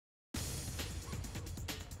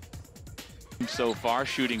So far,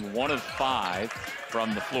 shooting 1 of 5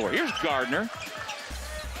 from the floor. Here's Gardner.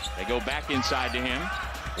 They go back inside to him,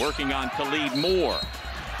 working on Khalid Moore.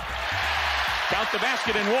 Count the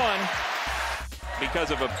basket and 1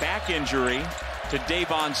 because of a back injury to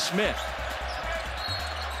Davon Smith.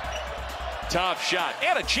 Tough shot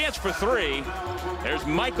and a chance for 3. There's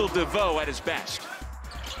Michael Devoe at his best.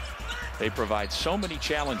 They provide so many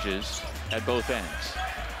challenges at both ends.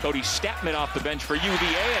 Cody Statman off the bench for UVA,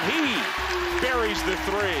 and he buries the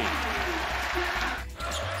 3.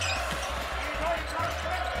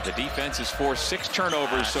 The defense has forced 6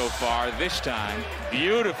 turnovers so far. This time,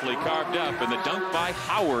 beautifully carved up, and the dunk by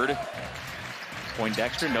Howard.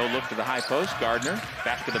 Poindexter, no look to the high post. Gardner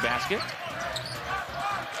back to the basket.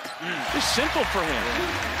 It's simple for him.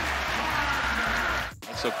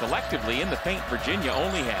 And so collectively in the paint, Virginia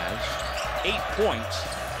only has 8 points.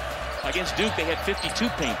 Against Duke, they had 52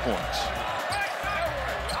 paint points.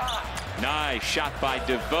 Nice shot by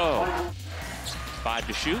Devoe. 5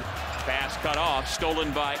 to shoot. Pass cut off,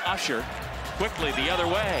 stolen by Usher. Quickly the other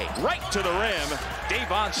way, right to the rim,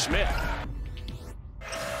 Davon Smith.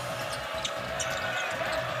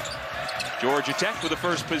 Georgia Tech with the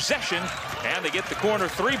first possession, and they get the corner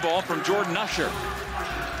 3 ball from Jordan Usher.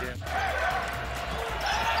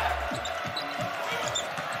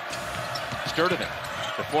 Sturdivant,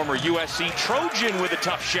 the former USC Trojan, with a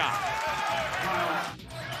tough shot.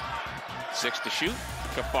 6 to shoot.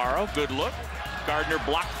 Cafaro, good look. Gardner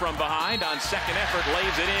blocked from behind on second effort,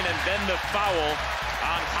 lays it in, and then the foul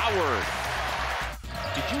on Howard.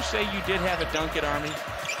 Did you say you did have a dunk at Army?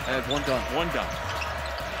 I had 1 dunk. 1 dunk.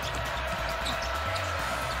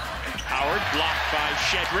 Howard blocked by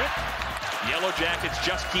Shedrick. Yellow Jackets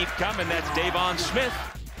just keep coming. That's Davon Smith.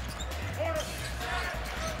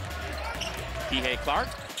 Kihei Clark,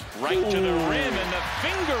 right to the rim, and the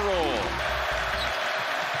finger roll.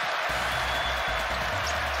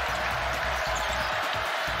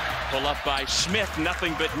 Pull up by Smith,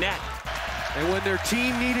 nothing but net. And when their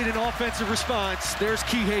team needed an offensive response, there's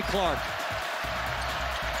Kihei Clark.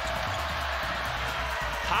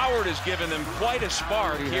 Howard has given them quite a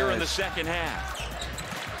spark here in the second half.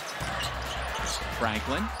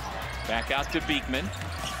 Franklin, back out to Beekman.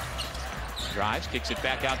 Drives, kicks it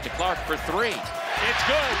back out to Clark for 3. It's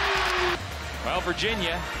good. Well,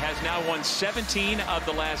 Virginia has now won 17 of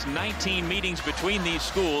the last 19 meetings between these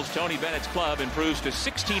schools. Tony Bennett's club improves to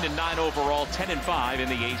 16-9 overall, 10-5 in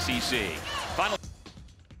the ACC.